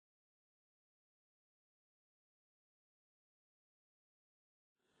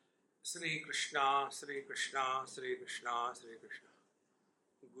Sri Krishna, Sri Krishna, Sri Krishna, Sri Krishna.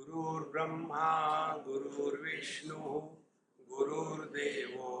 Gurur Brahma, Gurur Vishnu, Gurur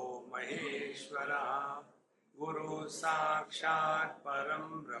Devo Maheshwara, Guru Sakshat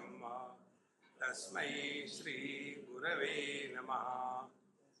Param Brahma, Tasmai Shri Gurave Namaha,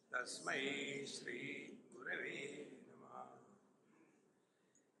 Tasmai Shri Gurave Namaha.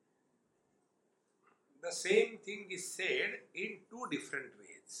 The same thing is said in two different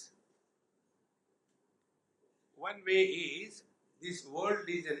ways. One way is, this world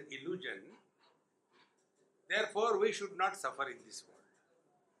is an illusion, therefore we should not suffer in this world.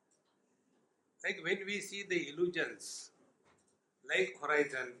 Like when we see the illusions, like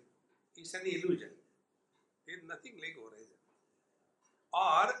horizon, it's an illusion. There is nothing like horizon.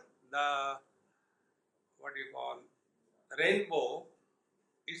 Or the, what you call, rainbow,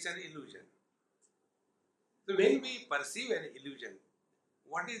 it's an illusion. So when we perceive an illusion,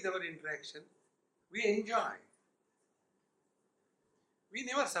 what is our interaction? We enjoy. We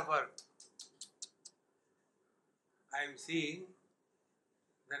never suffer. I am seeing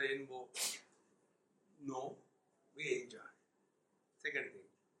the rainbow. No, we enjoy. Second thing,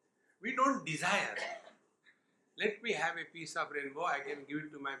 we don't desire. Let me have a piece of rainbow, I can give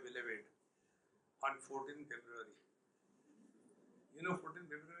it to my beloved on 14th February. You know 14th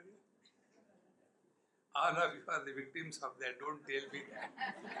February? All of you are the victims of that, don't tell me that.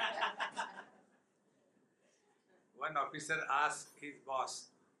 One officer asked his boss,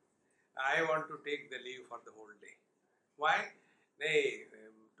 I want to take the leave for the whole day. Why? Nay,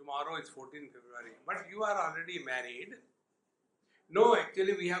 tomorrow is 14th February, but you are already married. No,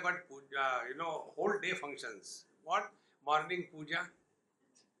 actually we have got puja, whole day functions. What? Morning puja.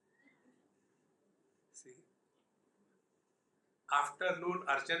 See? Afternoon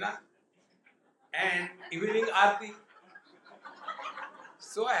archana and evening aarti.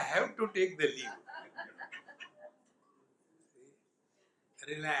 So I have to take the leave.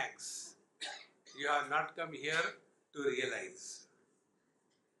 See? Relax. You have not come here to realize.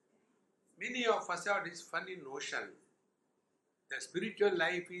 Many of us have this funny notion. The spiritual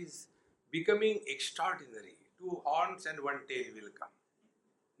life is becoming extraordinary. 2 horns and 1 tail will come.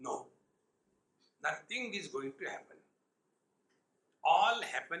 No. Nothing is going to happen. All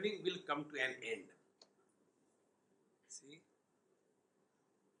happening will come to an end. See?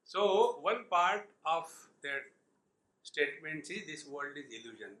 So, one part of that statement is this world is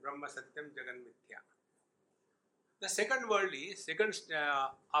illusion. Brahma Satyam Jagan Mithya. The second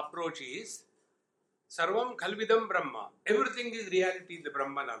approach is Sarvam Khalvidam Brahma. Everything is reality, the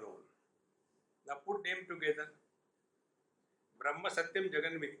Brahman alone. Now put them together. Brahma Satyam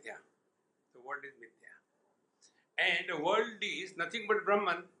Jagan Mithya. The world is Mithya. And the world is nothing but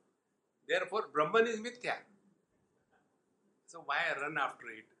Brahman. Therefore Brahman is Mithya. So why run after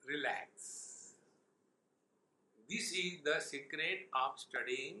it? Relax. This is the secret of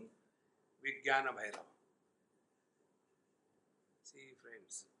studying Vijnana Bhairava. See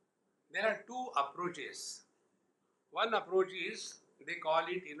friends, there are 2 approaches. One approach is, they call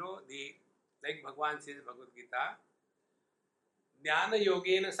it, like Bhagavan says Bhagavad Gita, Jnana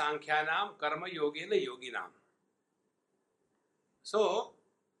Yogena Sankhyanam, Karma Yogena Yoginam. So,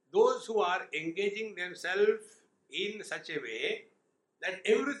 those who are engaging themselves in such a way that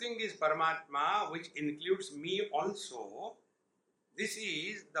everything is Paramatma, which includes me also, this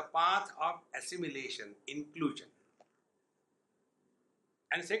is the path of assimilation, inclusion.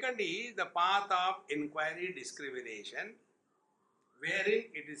 And second is the path of inquiry, discrimination, wherein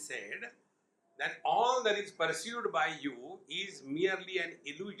it is said that all that is pursued by you is merely an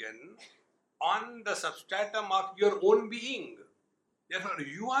illusion on the substratum of your own being. Therefore,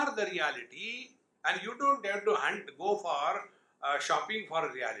 you are the reality and you don't have to go for shopping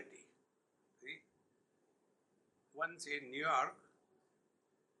for reality. See? Once in New York,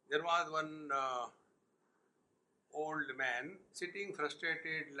 there was one old man sitting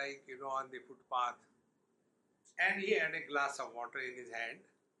frustrated on the footpath, and he had a glass of water in his hand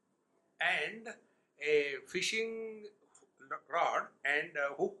and a fishing rod and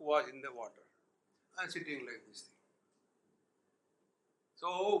a hook was in the water, and sitting like this thing.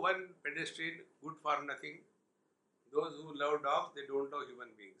 So one pedestrian, good for nothing, those who love dogs, they don't love human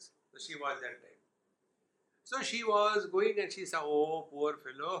beings. So she was that time. So she was going and she said, oh poor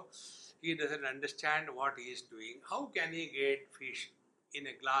fellow, he doesn't understand what he is doing. How can he get fish in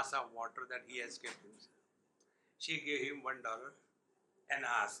a glass of water that he has kept himself? She gave him $1 and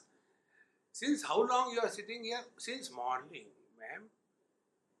asked, since how long you are sitting here? Since morning, ma'am.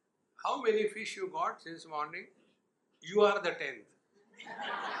 How many fish you got since morning? You are the 10th.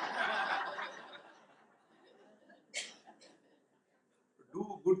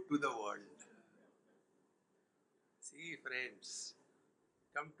 Do good to the world. See, friends,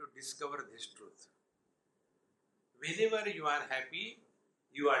 come to discover this truth. Whenever you are happy,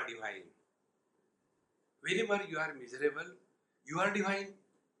 you are divine. Whenever you are miserable, you are divine.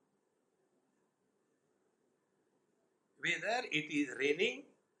 Whether it is raining,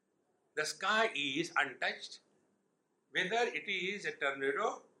 the sky is untouched. Whether it is a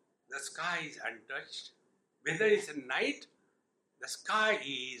tornado, the sky is untouched. Whether it's a night, the sky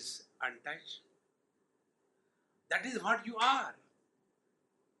is untouched. That is what you are.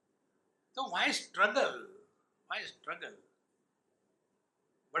 So why struggle? Why struggle?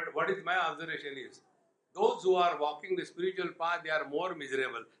 But what is my observation is, those who are walking the spiritual path, they are more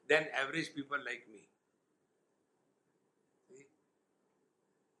miserable than average people like me. See?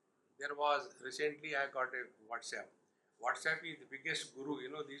 There was, recently I got a WhatsApp. WhatsApp is the biggest guru,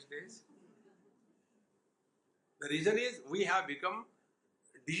 these days. The reason is we have become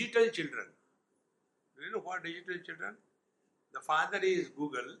digital children. Do you know what digital children? The father is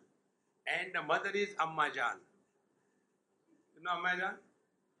Google and the mother is Amma Jan. You know Amma Jan?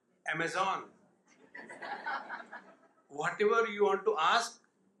 Amazon. Whatever you want to ask,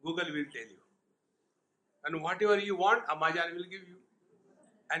 Google will tell you. And whatever you want, Amma Jan will give you.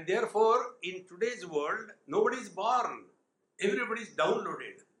 And therefore, in today's world, nobody is born. Everybody is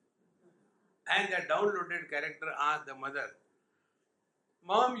downloaded. And that downloaded character asked the mother,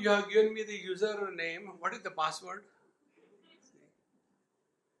 Mom, you have given me the username. What is the password?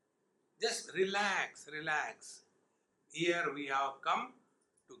 Just relax, relax. Here we have come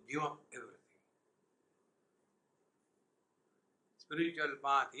to give up everything. Spiritual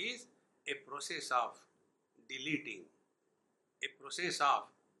path is a process of deleting, a process of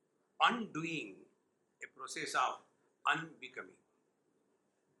undoing, a process of unbecoming.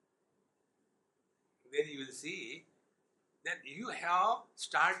 Where you will see that you have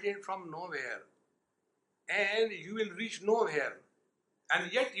started from nowhere and you will reach nowhere,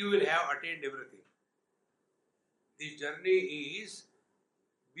 and yet you will have attained everything. This journey is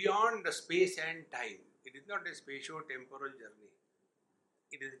beyond the space and time. It is not a spatio-temporal journey.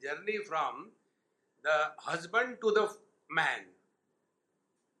 It is a journey from the husband to the man.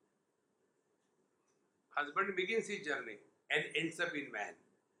 Husband begins his journey and ends up in man.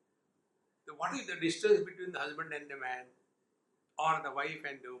 So what is the distance between the husband and the man, or the wife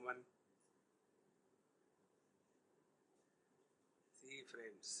and the woman? See,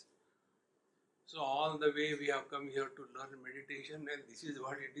 friends. So all the way we have come here to learn meditation, and this is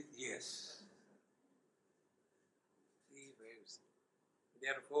what it is. Yes. See, friends.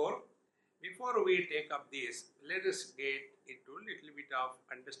 Therefore, before we take up this, let us get into a little bit of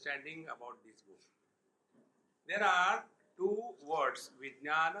understanding about this book. There are two words,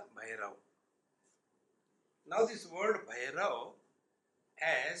 Vijnana, Bhairava. Now this word Bhairava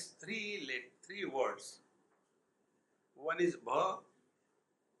has three words. One is Bha,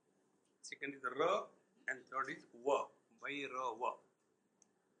 second is Ra, and third is Va. Bhairava.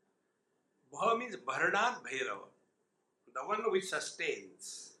 Bha means Bharnat Bhairava, the one which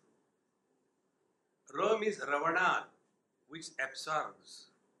sustains. Ra means Ravanat, which absorbs.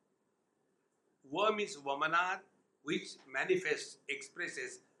 Va means Vamanat, which manifests,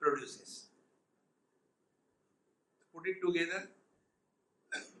 expresses, produces. Put it together,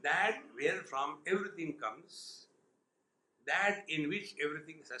 that where from everything comes, that in which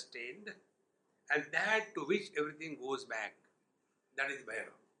everything is sustained, and that to which everything goes back. That is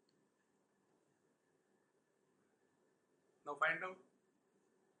Bhairava. Now find out.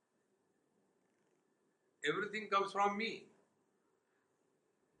 Everything comes from me.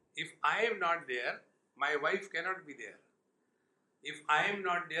 If I am not there, my wife cannot be there. If I am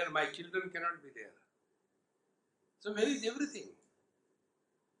not there, my children cannot be there. So where is everything?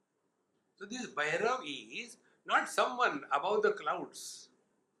 So this Bhairava is not someone above the clouds.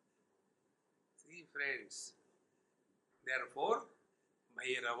 See, friends. Therefore,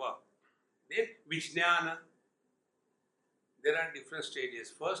 Bhairava. Then Vijnana. There are different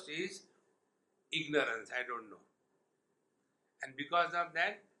stages. First is ignorance, I don't know. And because of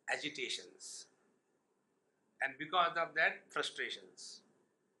that, agitations. And because of that, frustrations.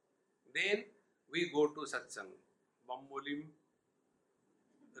 Then we go to satsang, Bambolim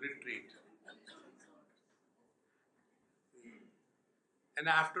retreat. And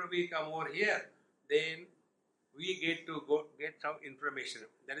after we come over here, then we get some information.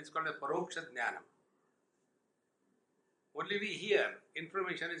 That is called a Paroksha Jnana. Only we hear,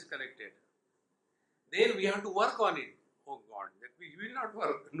 information is collected. Then we have to work on it. Oh God, that means you will not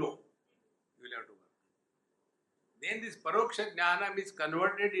work. No, you will have to work. Then this Paroksha Jnana is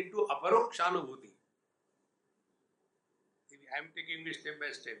converted into Aparokshanubhuti. I am taking it step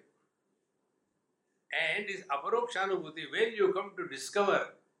by step. And this aparokshanubhuti, when you come to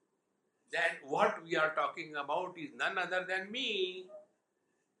discover that what we are talking about is none other than me,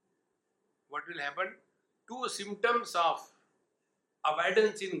 what will happen? Two symptoms of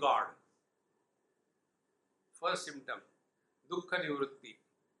abidance in God. First symptom, dukkha nivrutti.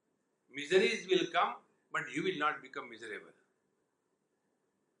 Miseries will come, but you will not become miserable.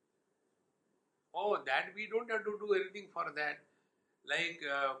 Oh, that we don't have to do anything for that. Like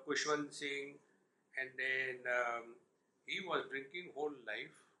Kushwant Singh, and then he was drinking whole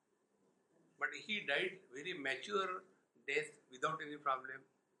life, but he died very mature death without any problem.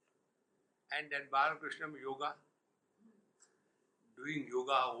 And that Balakrishna yoga, doing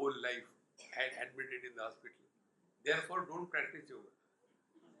yoga whole life, and admitted in the hospital. Therefore, don't practice yoga.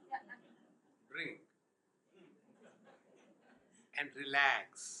 Drink and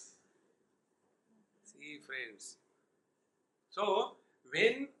relax. See, friends. So,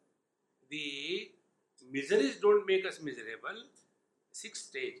 when the miseries don't make us miserable,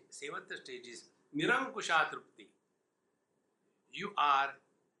 seventh stage is Nirankusha Trupti. You are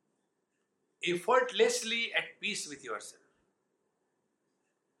effortlessly at peace with yourself.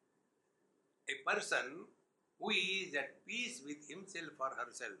 A person who is at peace with himself or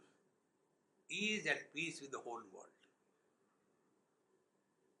herself is at peace with the whole world.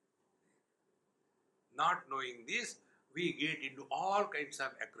 Not knowing this, we get into all kinds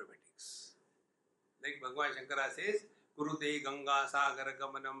of acrobatics. Like Bhagavan Shankara says, Kurute Ganga Sagar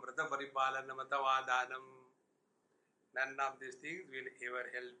Gamanam Vrata Paripalanam Atavadanam. None of these things will ever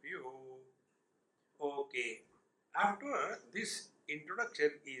help you. Okay. After this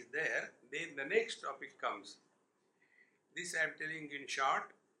introduction is there, then the next topic comes. This I am telling in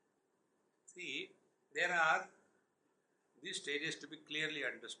short. See, there are these stages to be clearly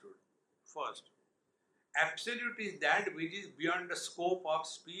understood. First, absolute is that which is beyond the scope of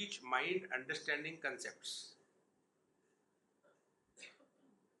speech, mind, understanding concepts.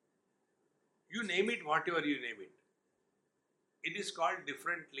 You name it, whatever you name it. It is called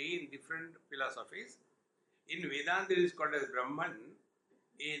differently in different philosophies. In Vedanta it is called as Brahman.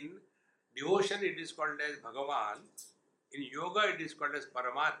 In devotion it is called as Bhagavan. In yoga it is called as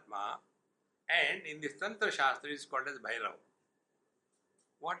Paramatma. And in the Tantra Shastra it is called as Bhairava.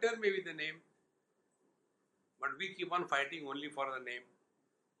 Whatever may be the name. But we keep on fighting only for the name.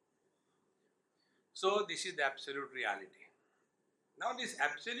 So this is the absolute reality. Now this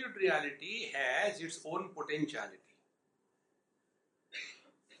absolute reality has its own potentiality.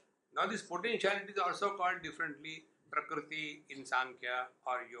 Now this potentiality is also called differently Prakriti in Sankhya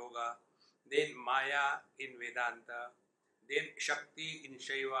or Yoga, then Maya in Vedanta, then Shakti in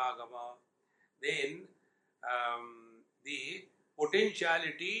Shaiva Agama, then the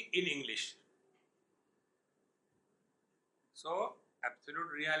potentiality in English. So absolute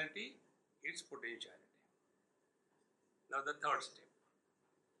reality, its potentiality. Now the third step.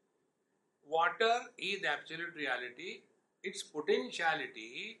 Water is absolute reality, its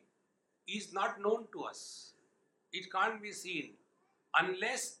potentiality is not known to us. It can't be seen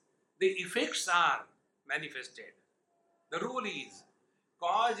unless the effects are manifested. The rule is,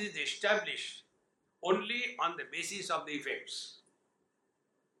 cause is established only on the basis of the effects.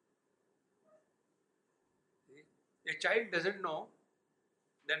 A child doesn't know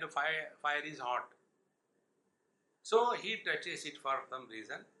that the fire is hot. So he touches it for some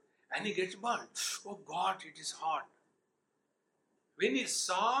reason and he gets burnt. Oh God, it is hot. When he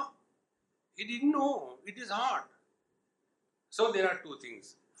saw, he didn't know it is hot. So there are two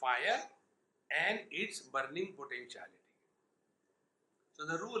things, fire and its burning potentiality. So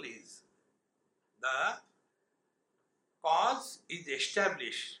the rule is, the cause is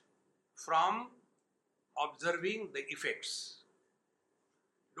established from observing the effects.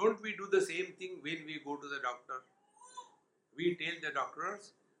 Don't we do the same thing when we go to the doctor? We tell the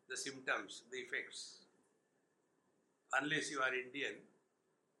doctors the symptoms, the effects. Unless you are Indian,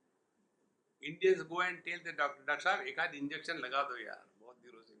 Indians go and tell the doctor, Doctor Sahab, एक आध injection लगा दो यार, बहुत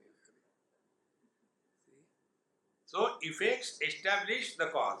दिनों से नहीं लगा दी. So effects establish the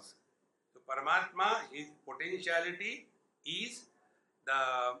cause. So Paramatma, his potentiality is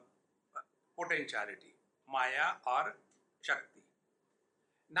the potentiality, Maya or Shakti.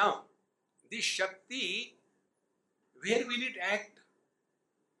 Now, this Shakti, where will it act?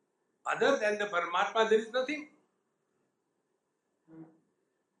 Other than the Paramatma, there is nothing.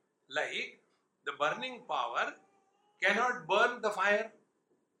 Like the burning power cannot burn the fire.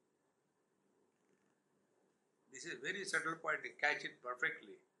 This is very subtle point, catch it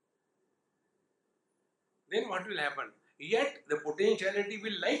perfectly. Then what will happen? Yet the potentiality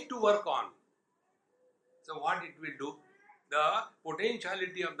will like to work on. So what it will do? the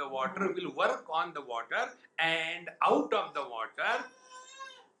potentiality of the water will work on the water, and out of the water,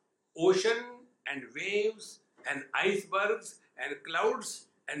 ocean and waves and icebergs and clouds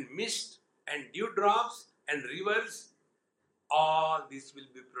and mist and dewdrops and rivers, all this will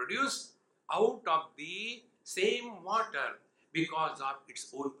be produced out of the same water because of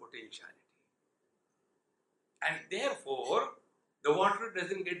its own potentiality. And therefore, the water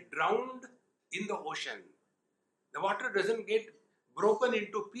doesn't get drowned in the ocean. The water doesn't get broken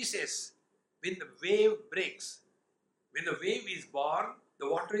into pieces when the wave breaks. When the wave is born, the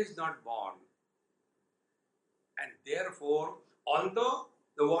water is not born. And therefore, although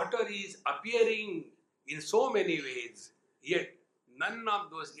the water is appearing in so many ways, yet none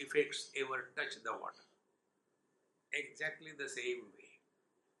of those effects ever touch the water. Exactly the same way.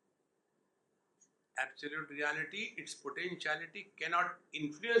 Absolute reality, its potentiality cannot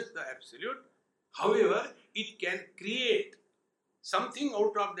influence the absolute. However, it can create something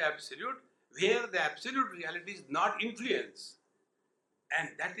out of the absolute where the absolute reality is not influenced. And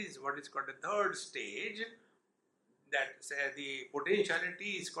that is what is called the third stage, that the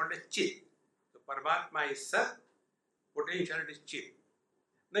potentiality is called a chit. So Paramatma is Sat, potentiality is chit.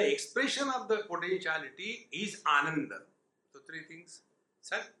 The expression of the potentiality is Ananda. So three things: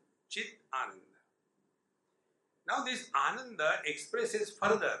 Sat, Chit, Ananda. Now this Ananda expresses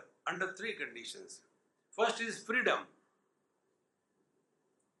further under three conditions. First is freedom.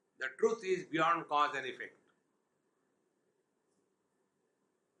 The truth is beyond cause and effect.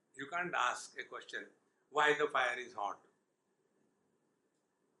 You can't ask a question, why the fire is hot?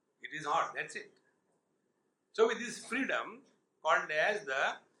 It is hot, that's it. So with this freedom, called as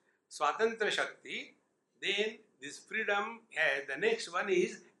the Swatantra Shakti, then this freedom has, the next one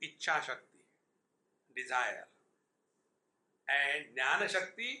is Ichcha Shakti, desire. And Jnana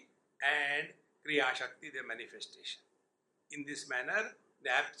Shakti and Kriya Shakti, the manifestation. In this manner,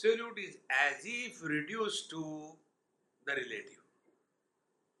 the absolute is as if reduced to the relative.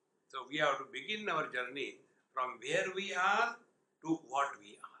 So we have to begin our journey from where we are to what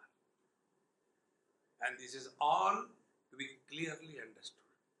we are. And this is all to be clearly understood,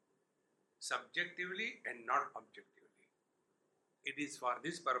 subjectively and not objectively. It is for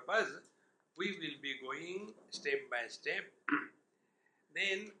this purpose we will be going step by step.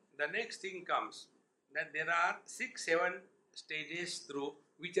 Then the next thing comes, that there are 6-7 stages through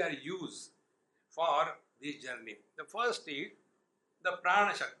which are used for this journey. The first is the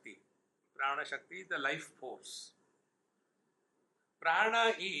Prana Shakti. Prana Shakti is the life force.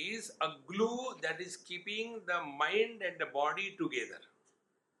 Prana is a glue that is keeping the mind and the body together.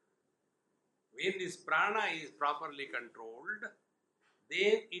 When this prana is properly controlled,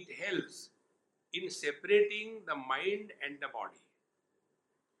 then it helps in separating the mind and the body.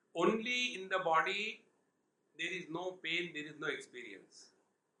 Only in the body there is no pain, there is no experience.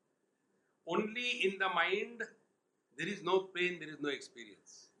 Only in the mind there is no pain, there is no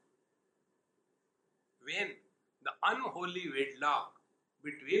experience. When the unholy wedlock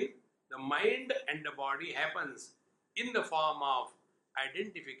between the mind and the body happens in the form of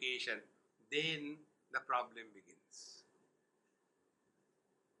identification, then the problem begins.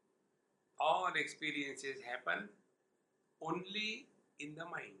 All experiences happen only in the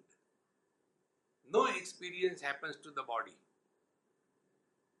mind. No experience happens to the body.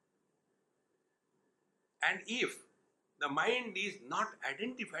 And if the mind is not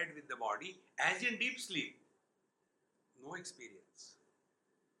identified with the body, as in deep sleep, no experience.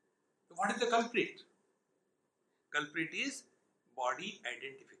 So what is the culprit? Culprit is body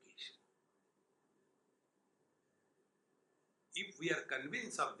identification. If we are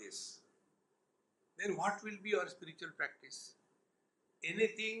convinced of this, then what will be our spiritual practice?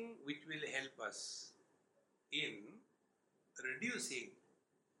 Anything which will help us in reducing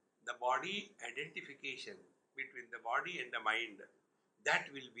the body identification between the body and the mind, that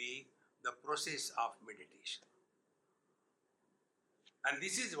will be the process of meditation. And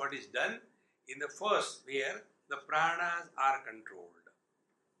this is what is done in the first, where the pranas are controlled.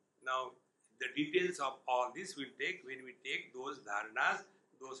 Now, the details of all this will take when we take those dharanas,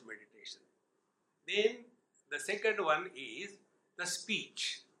 those meditations. Then the second one is the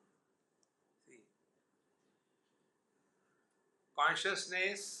speech. See,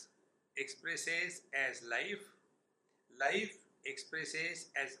 consciousness expresses as life, life expresses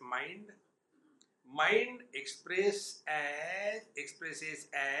as mind, mind expresses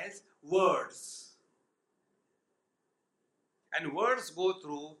as words, and words go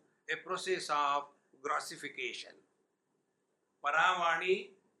through a process of grossification. Paravani,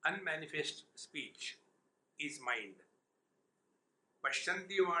 unmanifest speech, is mind.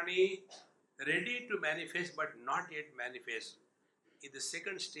 Pashyanti Vani, ready to manifest but not yet manifest is the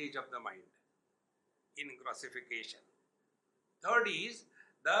second stage of the mind in grossification. Third is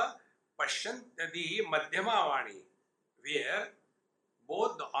the the Madhyama Vani, where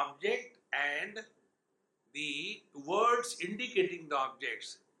both the object and the words indicating the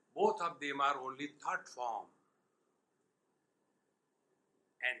objects, both of them are only thought form.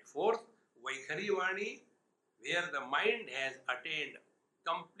 And fourth, Vaikhari Vani, where the mind has attained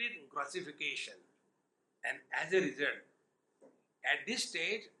complete grossification, and as a result, at this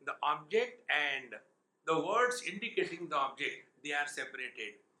stage, the object and the words indicating the object, they are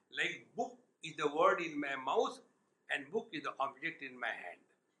separated. Like book is the word in my mouth and book is the object in my hand.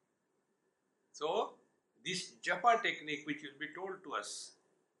 So, this japa technique which will be told to us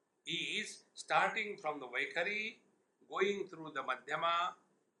is starting from the Vaikhari, going through the Madhyama,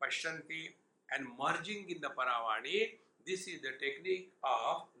 Pashyanti and merging in the Paravani. This is the technique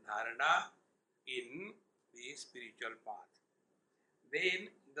of Dharana in the spiritual path. Then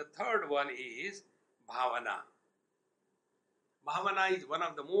the third one is Bhavana. Bhavana is one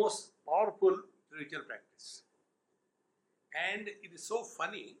of the most powerful spiritual practice. And it is so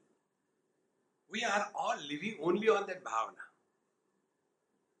funny, we are all living only on that Bhavana.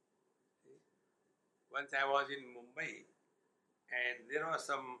 Once I was in Mumbai and there was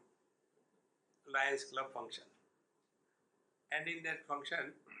some Lions Club function. And in that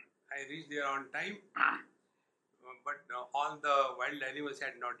function, I reached there on time, but all the wild animals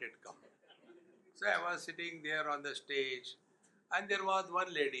had not yet come. So I was sitting there on the stage and there was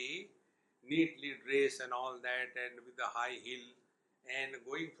one lady, neatly dressed and all that and with a high heel and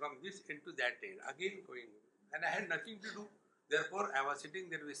going from this end to that end, again going. And I had nothing to do. Therefore, I was sitting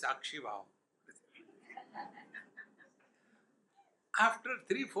there with Sakshi Bhav. After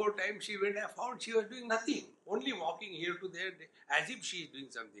 3-4 times she went, I found she was doing nothing, only walking here to there as if she is doing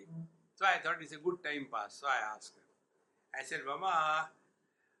something. So I thought it's a good time pass. So I asked her. I said, Mama,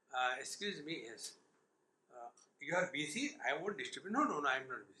 excuse me, yes, you are busy? I won't disturb you. No, I am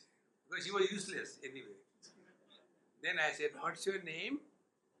not busy. Because she was useless anyway. Then I said, what's your name?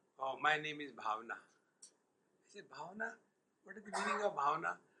 Oh, my name is Bhavana. I said, Bhavana? What is the meaning of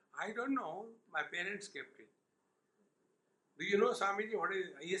Bhavana? I don't know. My parents kept it. Do you know, Swamiji, what is?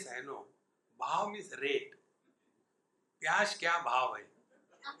 Yes, I know. Bhav means rate. Pyas kya bhav hai?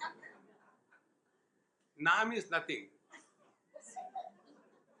 Na means nothing.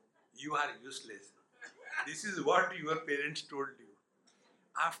 You are useless. This is what your parents told you.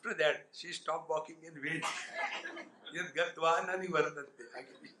 After that, she stopped walking and went. Yad gatva nani vardante.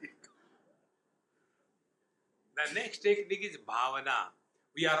 The next technique is bhavana.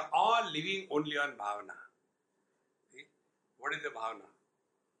 We are all living only on bhavana. See? What is the bhavana?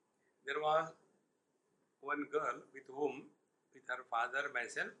 There was one girl with whom, with her father,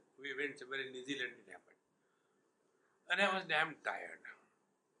 myself, we went somewhere in New Zealand, it happened. And I was damn tired.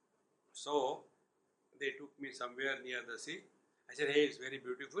 So, they took me somewhere near the sea. I said, hey, it's very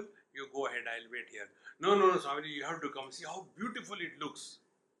beautiful. You go ahead, I'll wait here. No, Swamiji, you have to come see how beautiful it looks.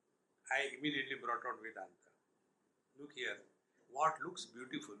 I immediately brought out Vedanta. Look here, what looks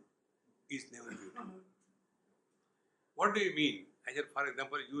beautiful is never beautiful. What do you mean? I said, for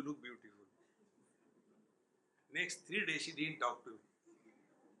example, you look beautiful. Next 3 days she didn't talk to me.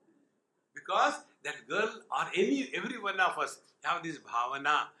 Because that girl or every one of us have this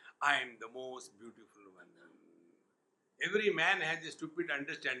bhavana, I am the most beautiful one. Every man has a stupid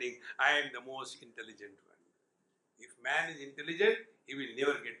understanding, I am the most intelligent one. If man is intelligent, he will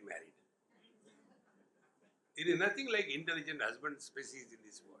never get married. There is nothing like intelligent husband species in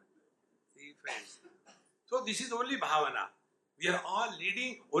this world. See, friends. So this is only bhavana. We are all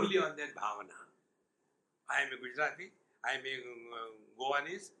leading only on that bhavana. I am a Gujarati, I am a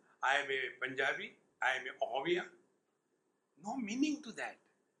Goanese, I am a Punjabi, I am a Ohavia. No meaning to that.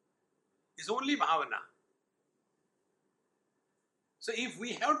 It's only bhavana. So if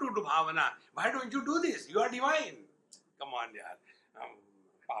we have to do bhavana, why don't you do this? You are divine. Come on, yaar.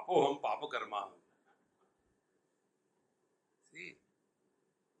 Papoham papa karma. See?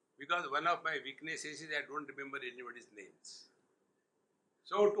 Because one of my weaknesses is I don't remember anybody's names.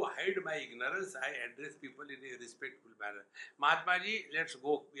 So to hide my ignorance, I address people in a respectful manner. Mahatma ji, let's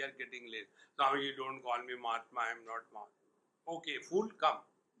go. We are getting late. Swamiji, don't call me Mahatma. I am not Mahatma. Okay, fool, come.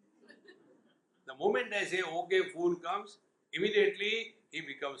 The moment I say, okay, fool comes, immediately he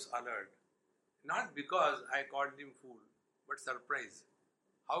becomes alert. Not because I called him fool, but surprise.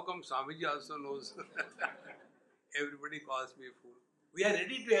 How come Swamiji also knows? Everybody calls me fool. We are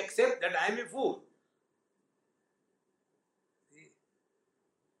ready to accept that I am a fool. See?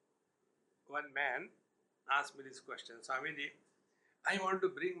 One man asked me this question, Swamiji, I want to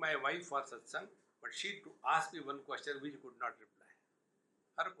bring my wife for satsang, but she asked me one question which could not reply.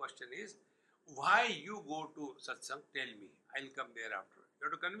 Her question is, why you go to satsang? Tell me. I'll come there after. You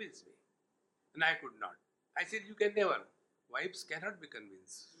have to convince me. And I could not. I said, you can never. Wives cannot be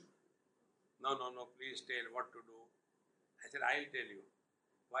convinced. No, no, no, please tell what to do. I said, I'll tell you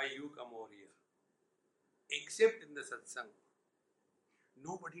why you come over here. Except in the satsang,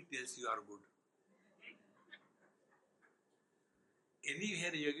 nobody tells you are good.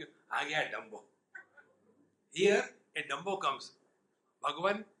 Anywhere you give, aa gaya Dumbo. Here, a Dumbo comes.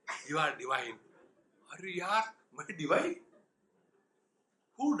 Bhagavan, you are divine. Are you yaar, my divine?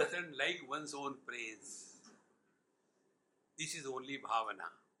 Who doesn't like one's own praise? This is only bhavana.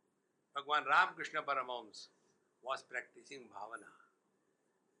 Bhagavan Ramakrishna Paramahamsa was practicing bhavana.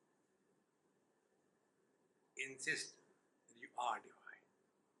 Insist that you are divine.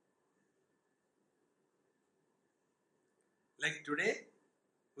 Like today,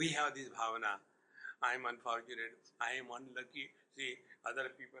 we have this bhavana. I am unfortunate. I am unlucky. See, other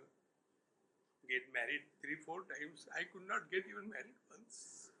people get married 3-4 times. I could not get even married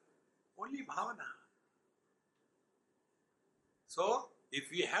once. Only bhavana. So,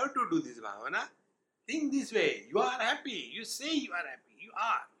 if we have to do this bhavana, think this way. You are happy. You say you are happy. You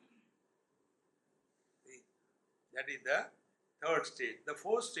are. See, that is the third stage. The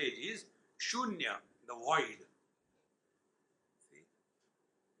fourth stage is shunya, the void. See,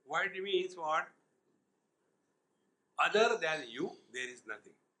 void means what? Other than you, there is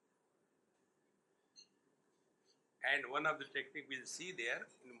nothing. And one of the technique we'll see there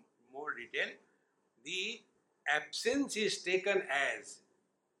in more detail. The absence is taken as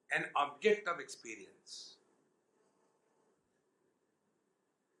an object of experience.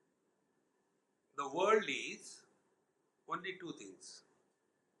 The world is only two things.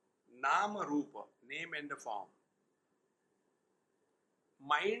 Nama Rupa, name and form.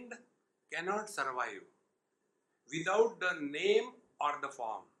 Mind cannot survive without the name or the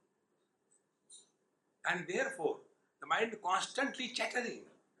form. And therefore, the mind constantly chattering.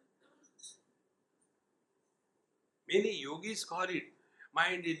 Many yogis call it,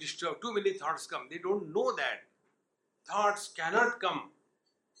 mind is disturbed, too many thoughts come. They don't know that thoughts cannot come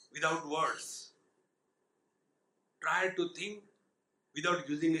without words. Try to think without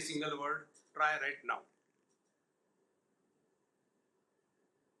using a single word. Try right now.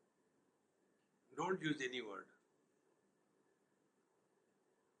 Don't use any word.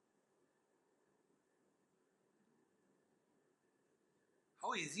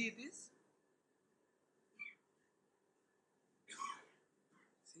 How easy it is?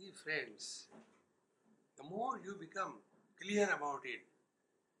 See, friends, the more you become clear about it,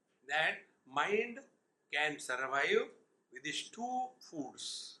 that mind can survive with these two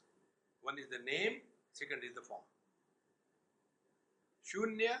foods. One is the name, second is the form.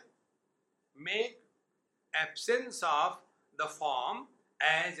 Shunya, make absence of the form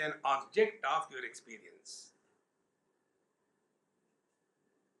as an object of your experience.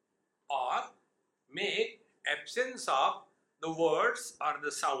 Or make absence of the words or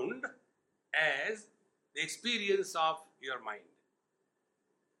the sound as the experience of your mind.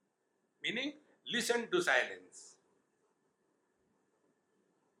 Meaning, listen to silence.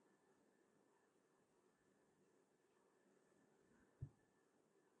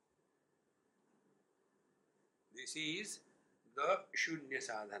 This is the Shunya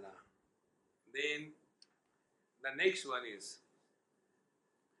Sadhana. Then the next one is,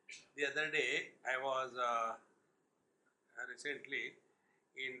 the other day I was recently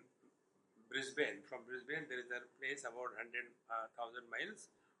in Brisbane. From Brisbane there is a place about 100,000 miles.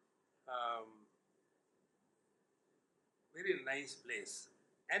 Very nice place.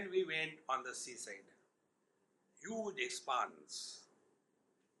 And we went on the seaside. Huge expanse.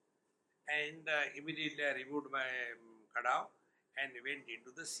 And immediately I removed my kadav and went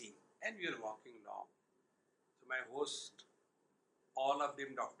into the sea. And we were walking along. So my host, all of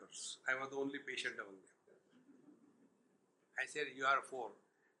them doctors. I was the only patient among them. I said, you are 4.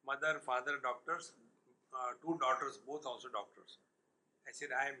 Mother, father, doctors, 2 daughters, both also doctors. I said,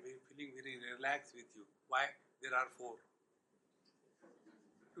 I am feeling very relaxed with you. Why? There are 4.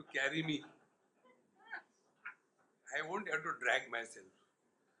 To carry me. I won't have to drag myself.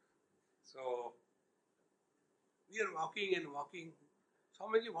 So, we are walking and walking.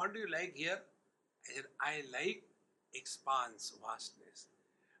 Swamiji, what do you like here? I said, I like expanse, vastness.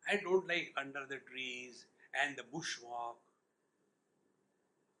 I don't like under the trees and the bushwalk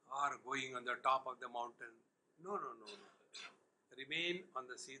or going on the top of the mountain. No. Remain on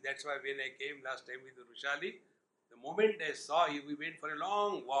the sea. That's why when I came last time with Rushali, the moment I saw you, we went for a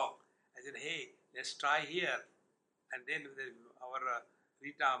long walk. I said, hey, let's try here. And then our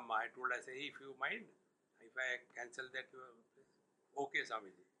Rita Amma, I told, I say, hey, if you mind, if I cancel that, okay,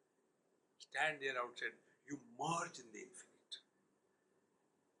 Swamiji. Stand there outside, you merge in the infinite.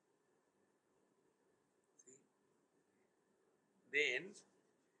 See? Then,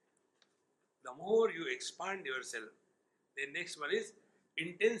 the more you expand yourself, the next one is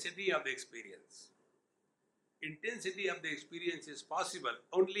intensity of the experience. Intensity of the experience is possible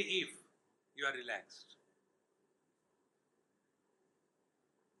only if you are relaxed.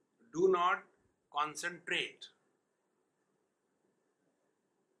 Do not concentrate.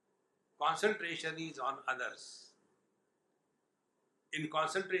 Concentration is on others. In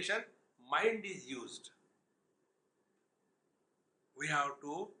concentration, mind is used. We have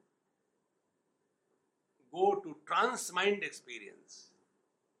to go to trans-mind experience.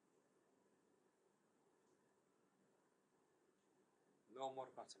 No more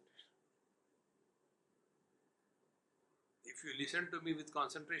concentration. If you listen to me with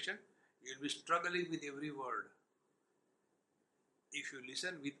concentration, you will be struggling with every word. If you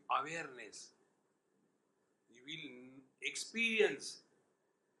listen with awareness, you will experience,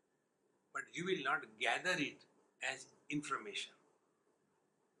 but you will not gather it as information.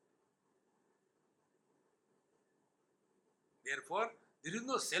 Therefore, there is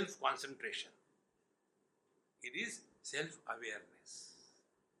no self-concentration. It is self-awareness.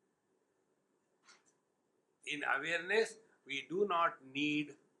 In awareness, we do not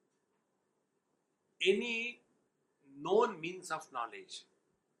need any known means of knowledge.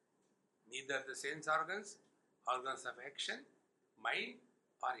 Neither the sense organs, organs of action, mind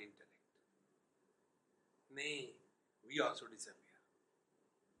or intellect. Nay, we also disappear.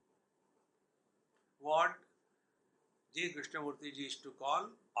 What J. Krishnamurti ji used to call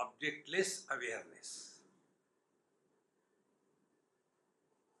objectless awareness.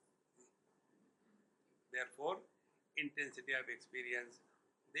 Therefore, intensity of experience.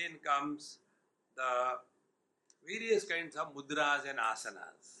 Then comes the various kinds of mudras and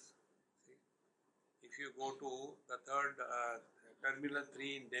asanas. See? If you go to the third Terminal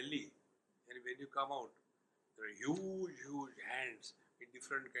 3 in Delhi, and when you come out, there are huge, huge hands in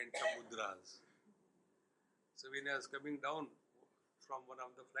different kinds of mudras. So when I was coming down from one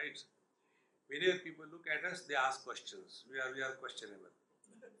of the flights, whenever people look at us, they ask questions. We are questionable.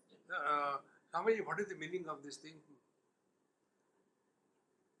 Swamiji, what is the meaning of this thing?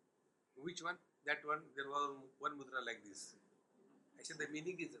 Which one? That one. There was one mudra like this. I said, the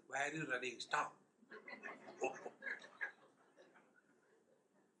meaning is, why are you running? Stop.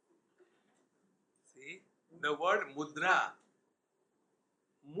 See, the word mudra,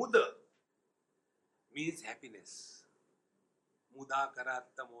 muda, means happiness. Muda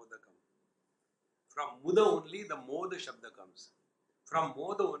karatta modakam. From muda only the moda shabda comes. From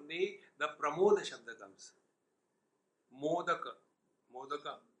moda only the pramoda shabda comes. Modaka.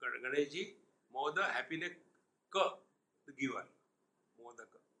 Modaka. Ganeshji. Moda, happiness. Ka. The giver.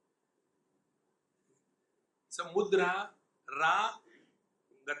 Modaka. So mudra, ra,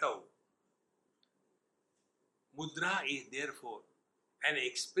 gatau. Mudra is therefore an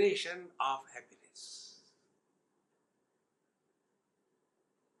expression of happiness.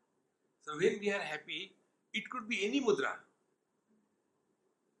 So when we are happy, it could be any mudra.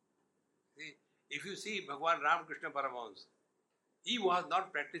 See, if you see Bhagwan Ramakrishna Paramahamsa, he was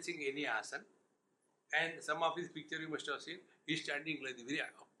not practicing any asana, and some of his picture you must have seen, he is standing like the very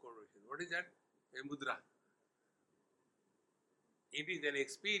awkward. What is that? A mudra. It is an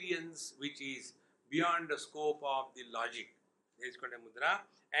experience which is beyond the scope of the logic. There is called a mudra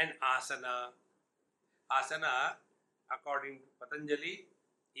and asana. Asana, according to Patanjali,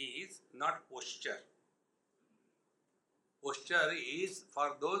 is not posture. Posture is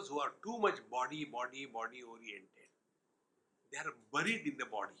for those who are too much body oriented. They are buried in the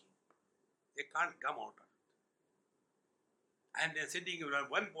body. They can't come out of it. And they are sitting in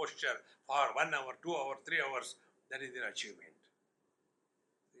one posture for 1 hour, 2 hours, 3 hours. That is their achievement.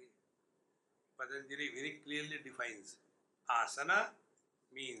 See? Patanjali very clearly defines asana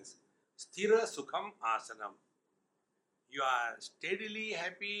means sthira sukham asanam. You are steadily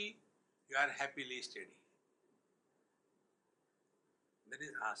happy, you are happily steady. That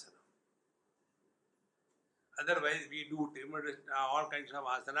is asana. Otherwise, we do all kinds of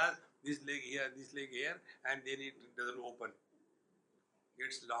asanas, this leg here, and then it doesn't open.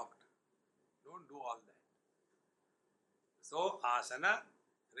 Gets locked. Don't do all that. So, asana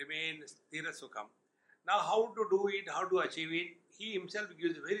remains sthira sukham. Now, how to do it, how to achieve it? He himself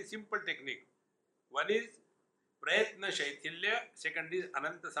gives a very simple technique. One is prayatna shaithilya, second is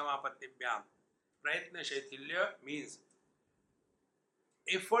ananta samapatibhyam. Prayatna shaithilya means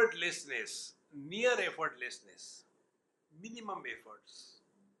effortlessness, near effortlessness, minimum efforts.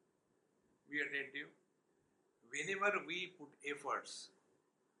 Be attentive. Whenever we put efforts,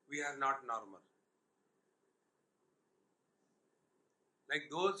 we are not normal. Like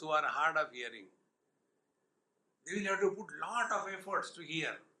those who are hard of hearing, they will have to put lot of efforts to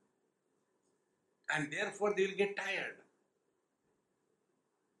hear. And therefore they will get tired.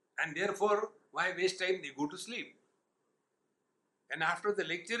 And therefore, why waste time? They go to sleep. And after the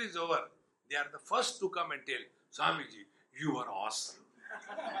lecture is over, they are the first to come and tell, Swamiji, you are awesome.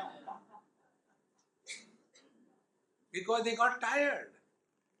 Because they got tired.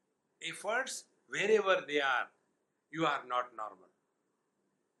 Efforts, wherever they are, you are not normal.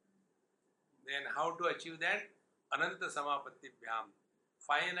 Then how to achieve that? Ananta Samapattibhyam.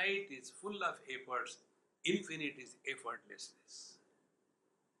 Finite is full of efforts. Infinite is effortlessness.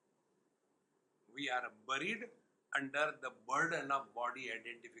 We are buried under the burden of body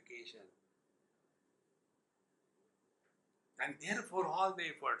identification. And therefore all the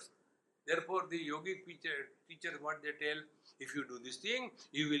efforts. Therefore the yogic teachers what they tell, if you do this thing,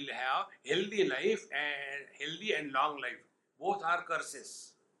 you will have healthy life and healthy and long life. Both are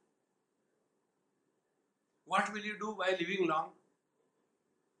curses. What will you do while living long?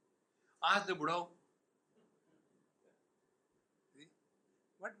 Ask the Buddha.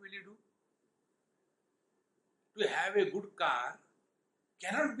 What will you do? To have a good car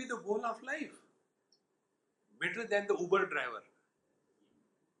cannot be the goal of life. Better than the Uber driver.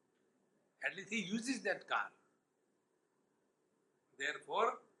 At least he uses that car.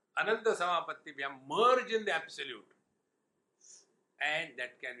 Therefore, Ananta Samapattibhyam, merge in the absolute. And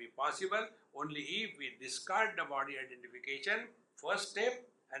that can be possible only if we discard the body identification, first step,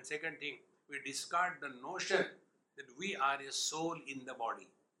 and second thing, we discard the notion that we are a soul in the body.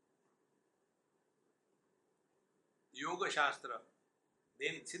 Yoga Shastra,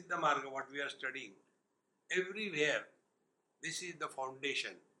 then Siddha Marga, what we are studying, everywhere, this is the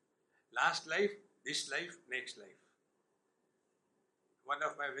foundation. Last life, this life, next life. One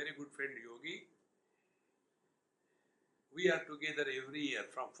of my very good friend Yogi, we are together every year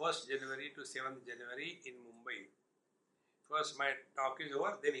from 1st January to 7th January in Mumbai. First my talk is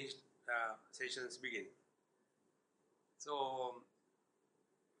over, then his sessions begin. So,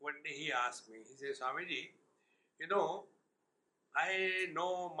 one day he asked me, he says, Swamiji, you know, I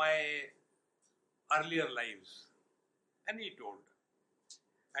know my earlier lives. And he told,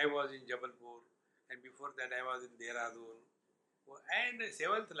 I was in Jabalpur, and before that I was in Dehradun. And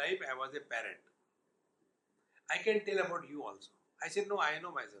 7th life I was a parent. I can tell about you also. I said, no, I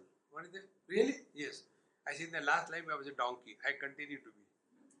know myself. What is it? Really? Yes. I said, in the last life I was a donkey. I continue to be.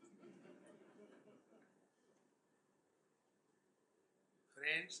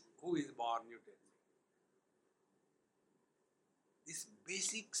 Friends, who is born, you tell me. These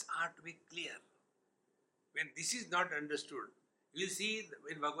basics are to be clear. When this is not understood, you will see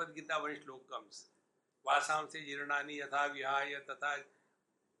when Bhagavad Gita one slok comes. Vasam se jiranani yatha vihaya tata.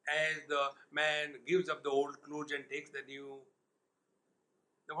 As the man gives up the old clothes and takes the new.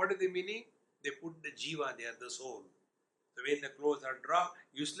 Now what is the meaning? They put the jiva there, the soul. So when the clothes are dropped,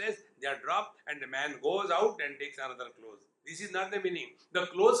 useless, they are dropped and the man goes out and takes another clothes. This is not the meaning. The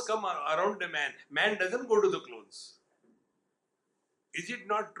clothes come around the man. Man doesn't go to the clothes. Is it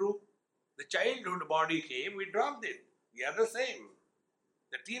not true? The childhood body came, we dropped it. We are the same.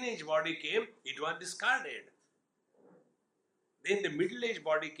 The teenage body came, it was discarded. Then the middle-aged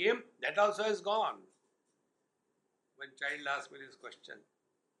body came, that also is gone. One child asked me this question.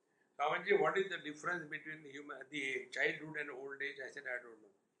 Swamiji, what is the difference between the childhood and old age? I said, I don't know.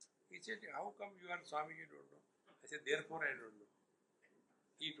 He said, how come you are Swamiji, you don't know? I said, therefore I don't know.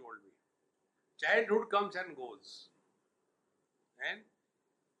 He told me. Childhood comes and goes. And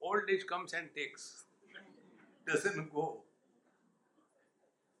old age comes and takes. Doesn't go.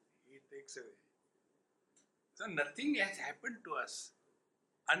 He takes away. So nothing has happened to us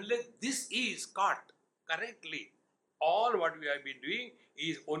unless this is caught correctly. All what we have been doing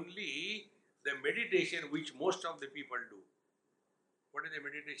is only the meditation which most of the people do. What is the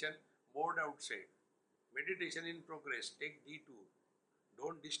meditation? Board outside. Meditation in progress. Take D2.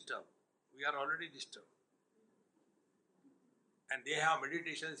 Don't disturb. We are already disturbed. And they have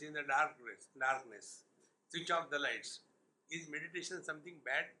meditations in the darkness. Switch off the lights. Is meditation something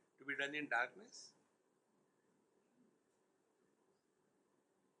bad to be done in darkness?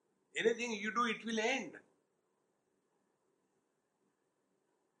 Anything you do, it will end.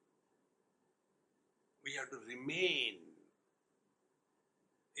 We have to remain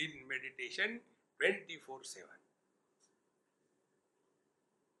in meditation 24/7.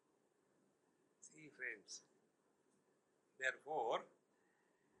 See, friends. Therefore,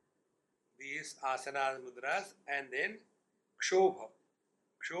 these asanas, mudras, and then Shobha.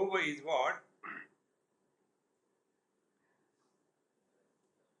 Shobha is what?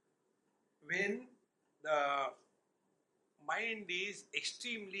 When the mind is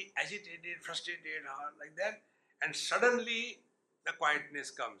extremely agitated, frustrated, or like that, and suddenly the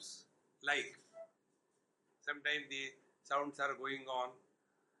quietness comes. Like sometimes the sounds are going on,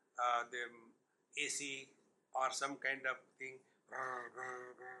 the AC or some kind of thing,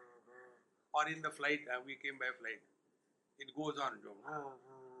 or in the flight, we came by flight, it goes on,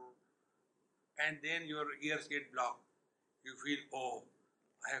 and then your ears get blocked. You feel, oh,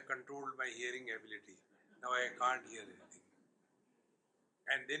 I have controlled my hearing ability. Now I can't hear anything.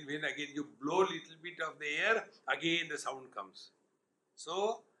 And then when again you blow little bit of the air, again the sound comes.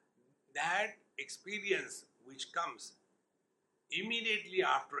 So that experience which comes immediately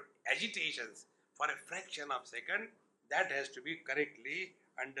after agitations for a fraction of a second, that has to be correctly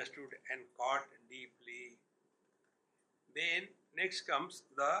understood and caught deeply. Then next comes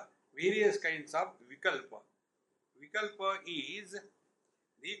the various kinds of vikalpa. Vikalpa is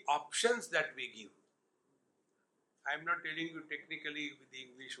the options that we give. I am not telling you technically with the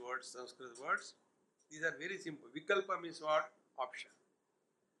English words, Sanskrit words. These are very simple. Vikalpa means what? Option.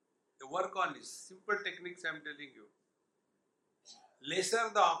 The work on this. Simple techniques I am telling you. Lesser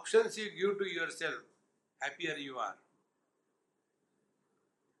the options you give to yourself, happier you are.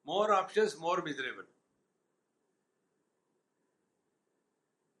 More options, more miserable.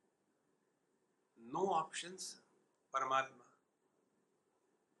 No options, Paramatma.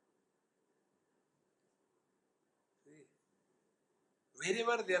 See?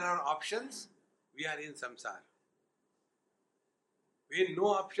 Wherever there are options, we are in samsara. When no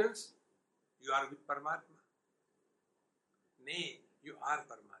options, you are with Paramatma. Nay, you are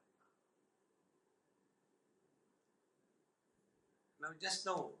Paramatma. Now just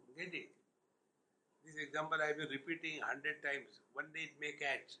now, get it. This example I have been repeating 100 times. One day it may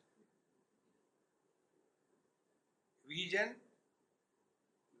catch. Vision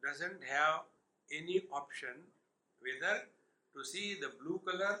doesn't have any option whether to see the blue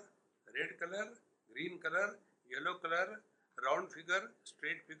color, red color, green color, yellow color, round figure,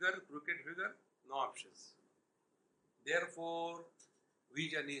 straight figure, crooked figure, no options. Therefore,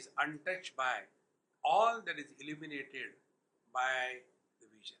 vision is untouched by all that is illuminated by the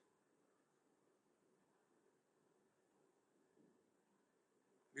vision.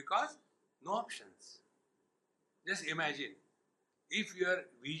 Because no options. Just imagine, if your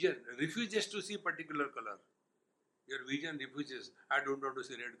vision refuses to see particular color, your vision refuses, I don't want to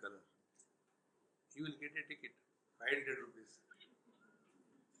see red color, you will get a ticket, 500 rupees.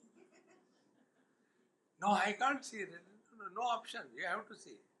 No, I can't see red. No option, you have to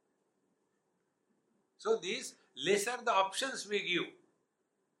see. So these lesser the options we give,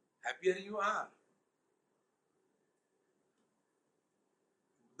 happier you are.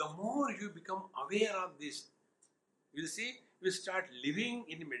 The more you become aware of this, you see, you start living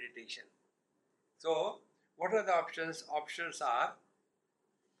in meditation. So, what are the options? Options are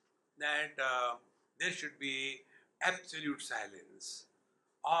that there should be absolute silence,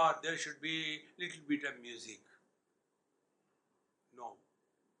 or there should be little bit of music. No.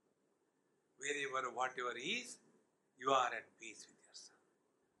 Wherever, whatever is, you are at peace with yourself.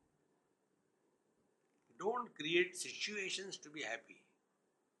 Don't create situations to be happy.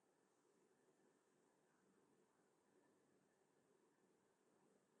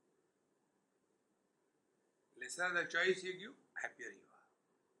 Lesser the choice you give, happier you are.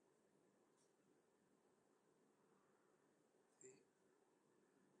 See?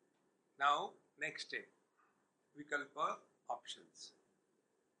 Now, next step, Vikalpa options.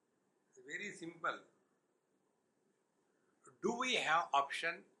 It's very simple. Do we have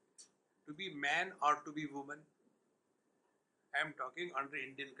option to be man or to be woman? I am talking under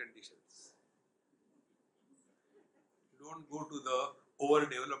Indian conditions. Don't go to the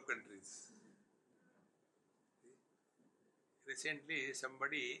overdeveloped countries. Recently,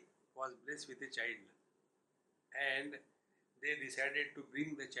 somebody was blessed with a child, and they decided to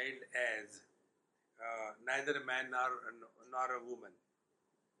bring the child as neither a man nor a woman.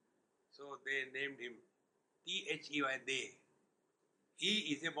 So they named him They. They.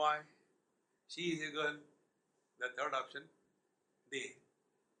 He is a boy, she is a girl. The third option, they.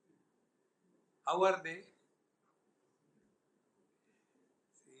 How are they?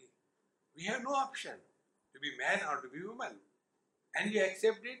 See, we have no option to be man or to be woman. And you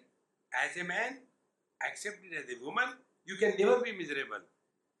accept it as a man, accept it as a woman, you can never be miserable.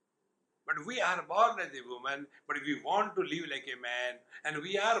 But we are born as a woman, but we want to live like a man, and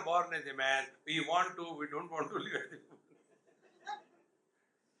we are born as a man, we don't want to live as a woman.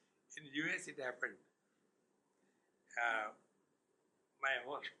 In US it happened. My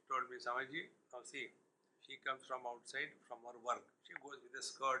host told me, Samaji, now see, she comes from outside, from her work. She goes with a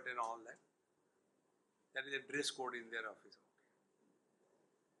skirt and all that. That is a dress code in their office.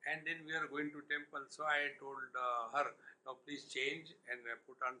 And then we are going to temple. So I told her, now please change and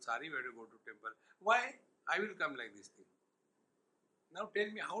put on sari, we have to go to temple. Why? I will come like this thing. Now tell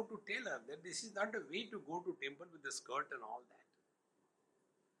me how to tell her that this is not a way to go to temple with the skirt and all that.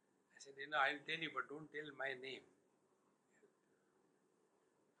 I said, I'll tell you, but don't tell my name.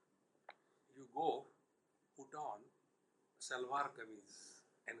 You go, put on salwar kameez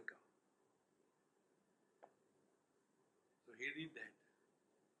and come. So he did that.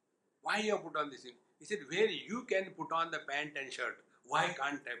 Why you have put on this thing? He said, where you can put on the pant and shirt, why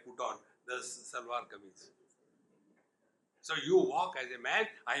can't I put on the salwar kameez? So you walk as a man,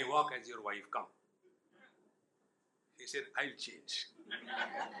 I walk as your wife, come. He said, I'll change.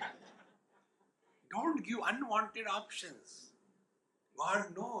 Don't give unwanted options.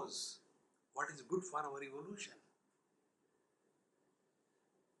 God knows what is good for our evolution.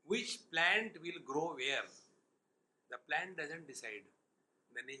 Which plant will grow where? The plant doesn't decide.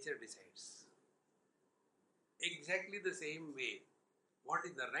 The nature decides. Exactly the same way, what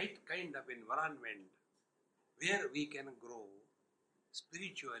is the right kind of environment where we can grow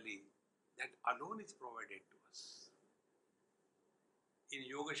spiritually, that alone is provided to us. In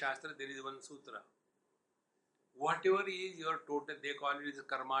Yoga Shastra, there is one sutra. Whatever is your total, they call it as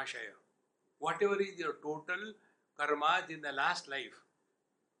karmashaya. Whatever is your total karmas in the last life,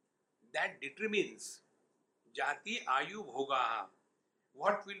 that determines jati ayu bhogaha.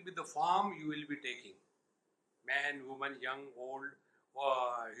 What will be the form you will be taking? Man, woman, young, old,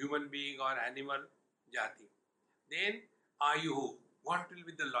 or human being or animal, jati. Then ayuhu. What will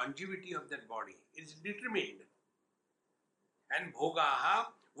be the longevity of that body? It is determined. And bhogaha.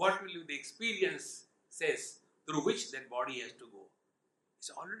 What will be the experiences through which that body has to go? It's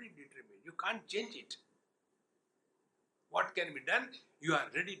already determined. You can't change it. What can be done? You are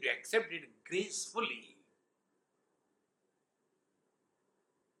ready to accept it gracefully.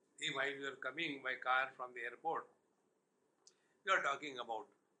 While we are coming by car from the airport, we are talking about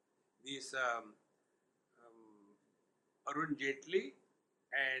this Arun Jaitley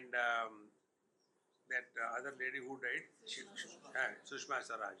and that other lady who died, Sushma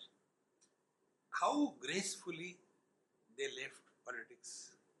Swaraj. How gracefully they left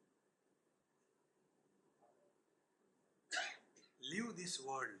politics. Leave this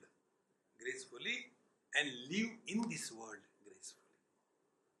world gracefully and live in this world gracefully.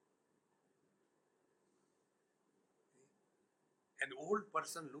 An old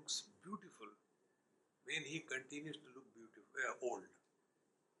person looks beautiful when he continues to look beautiful, old.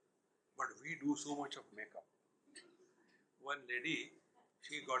 But we do so much of makeup. One lady,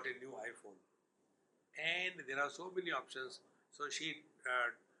 she got a new iPhone. And there are so many options. So she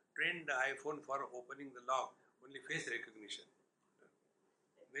trained the iPhone for opening the lock, only face recognition.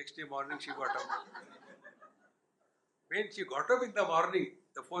 Next day morning she got up. When she got up in the morning,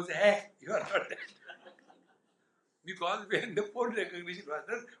 the phone said, hey, you are not dead. Because when the phone recognition was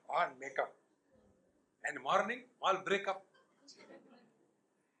done, all makeup. And morning, all break up.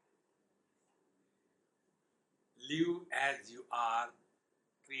 Live as you are,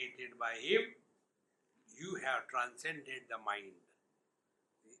 created by Him. You have transcended the mind.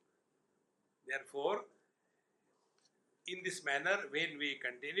 Therefore, in this manner, when we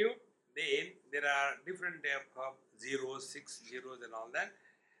continue, then there are different types of zeros, 6 zeros and all that.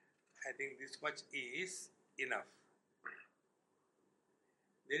 I think this much is enough.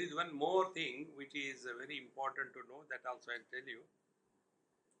 There is one more thing which is very important to know, that also I'll tell you.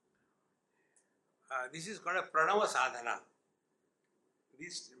 This is called a pranava sadhana.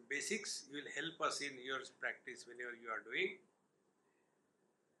 These basics will help us in your practice whenever you are doing.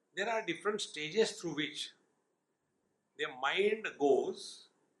 There are different stages through which the mind goes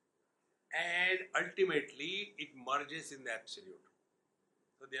and ultimately it merges in the absolute.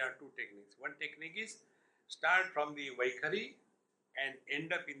 So there are two techniques. One technique is start from the Vaikhari and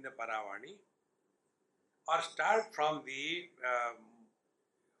end up in the Paravani, or start from the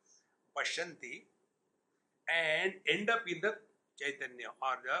Pashyanti and end up in the Chaitanya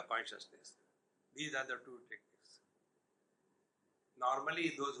or the consciousness. These are the two techniques.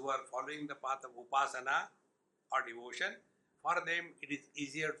 Normally those who are following the path of Upasana or devotion, for them it is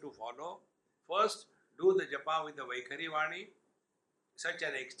easier to follow. First, do the japa with the Vaikhari Vani, such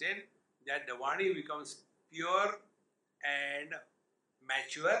an extent that the Vani becomes pure and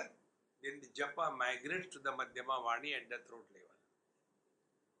mature, then the japa migrates to the Madhyama Vani at the throat level.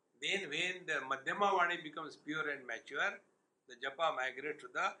 Then when the Madhyama Vani becomes pure and mature, the japa migrates to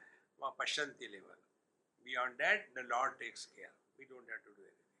the Pashyanti level. Beyond that, the Lord takes care. We don't have to do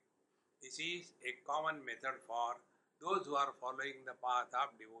anything. This is a common method for those who are following the path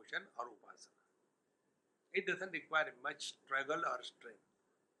of devotion or upasana. It doesn't require much struggle or strength.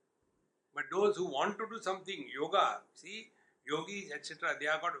 But those who want to do something, yoga, see, yogis, etc., they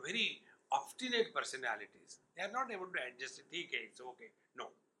have got very obstinate personalities. They are not able to adjust it. Okay, it's okay.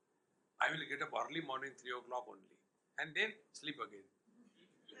 No. I will get up early morning, 3 o'clock only. And then sleep again.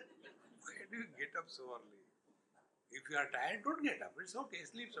 Why do you get up so early? If you are tired, don't get up. It's okay.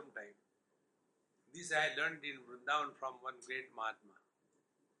 Sleep sometime. This I learned in Vrindavan from one great Mahatma.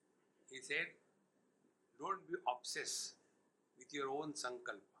 He said, don't be obsessed with your own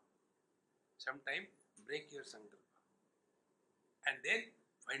sankalpa. Sometime break your sankalpa. And then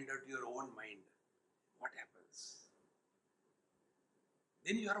find out your own mind. What happens?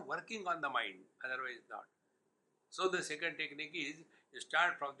 Then you are working on the mind, otherwise not. So the second technique is, you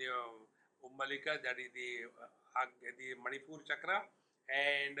start from the Ummalika, that is the Manipur chakra,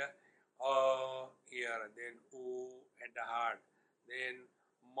 and here, then U at the heart, then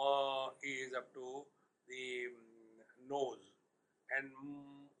Ma is up to the nose, and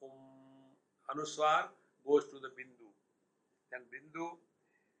Anuswar goes to the Bindu. Then Bindu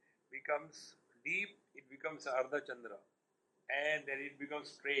becomes deep, it becomes Ardha Chandra, and then it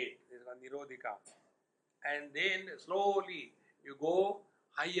becomes straight, it is Nirodhika. And then slowly you go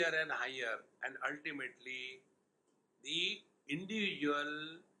higher and higher, and ultimately the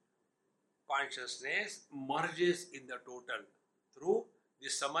individual consciousness merges in the total through the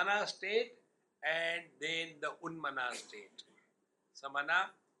samana state and then the unmana state.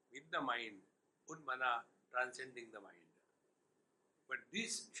 Samana with the mind, unmana transcending the mind. But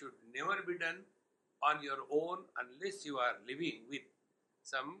this should never be done on your own unless you are living with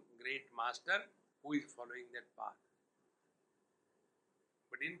some great master who is following that path.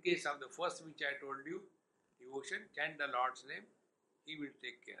 But in case of the first which I told you, devotion, chant the Lord's name, He will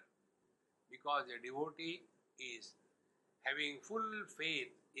take care. Because a devotee is having full faith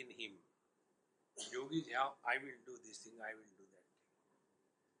in Him. Yogis have, I will do this thing, I will do that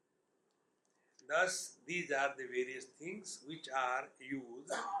thing. Thus, these are the various things which are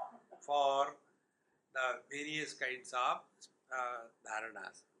used for the various kinds of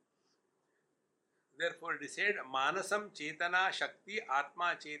dharanas. Therefore, it is said, Manasam Chetana Shakti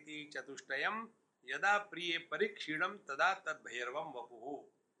Atma Cheti Chatushtayam Yada Priye Parikshidam Tada Tad Bhairavam Vapuhu.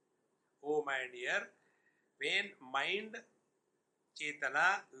 Oh my dear, when mind,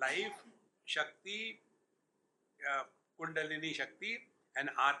 Chetana, life, Shakti, Kundalini Shakti, and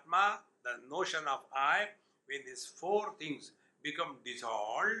Atma, the notion of I, when these four things become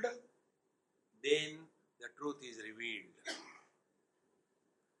dissolved, then the truth is revealed.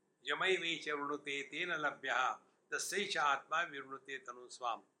 Yamai vecha vrunute tena labhyaha tasyaisha atma virunute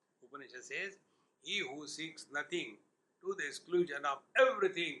tanuswam. Upanishad says, he who seeks nothing to the exclusion of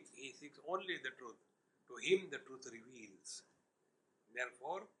everything, he seeks only the truth. To him the truth reveals.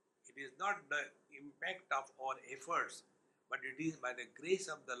 Therefore, it is not the impact of our efforts, but it is by the grace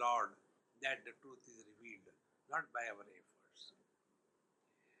of the Lord that the truth is revealed, not by our efforts.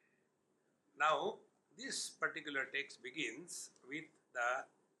 Now, this particular text begins with the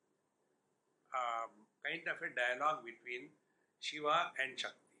kind of a dialogue between Shiva and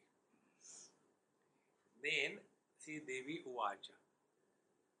Shakti. Then, see Devi Uvacha.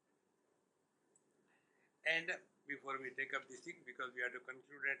 And before we take up this thing, because we have to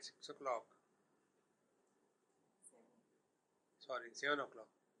conclude at 6 o'clock. 7 o'clock.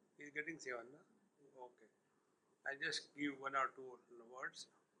 He is getting 7, no? Okay. I just give one or two words.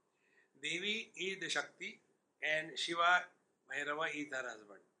 Devi is the Shakti and Shiva, Bhairava is her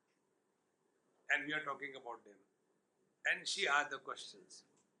husband. And we are talking about them. And she asked the questions.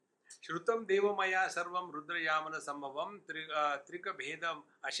 Shrutam devamaya sarvam rudrayamana sambhavam trika bhedam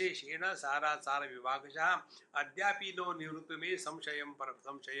asheshena sara sara vivakasha adyapi no nivrutume samshaya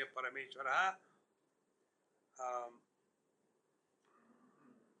parameshwara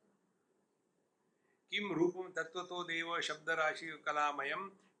kim rupam tattvato deva shabdarashi kalamayam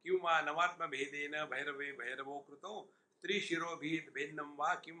kim va navatma bhedena bhairave bhairavo kruto Trishiro bhid bhennam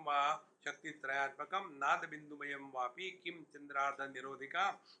va kim va Shakti Trayatmakam Nada Bindumayam Vapi Kim Chandradha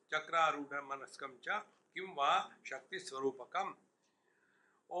Nirodhika Chakra Rudha Manaskam Cha Kim Va Shakti Swarupakam.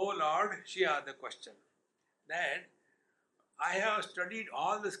 Oh Lord, she asked the question that I have studied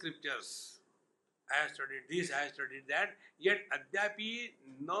all the scriptures. I have studied this, I have studied that, yet Adyapi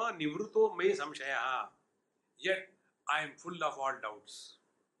na Nivruto me samshayaha. Yet I am full of all doubts.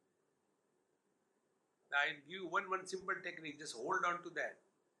 I'll give you one simple technique, just hold on to that.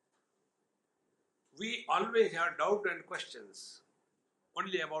 We always have doubt and questions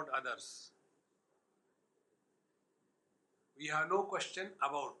only about others. We have no question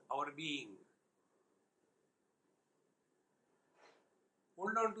about our being.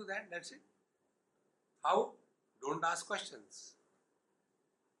 Hold on to that, that's it. How? Don't ask questions.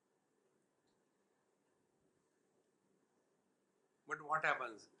 But what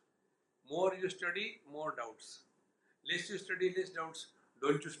happens? More you study, more doubts. Less you study, less doubts.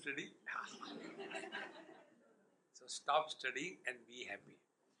 Don't you study? So stop studying and be happy.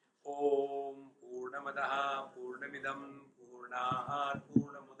 Om Purnamadaha Purnamidam Purnahat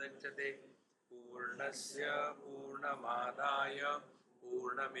Purnamudachyate Purnasya Purnamadaya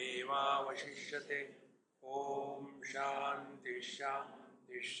Purnameva Vashishyate. Om Shanti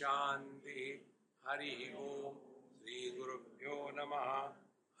Shanti Shanti. Hari Om. Shri Gurubhyo Namaha.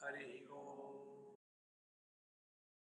 Hari Om.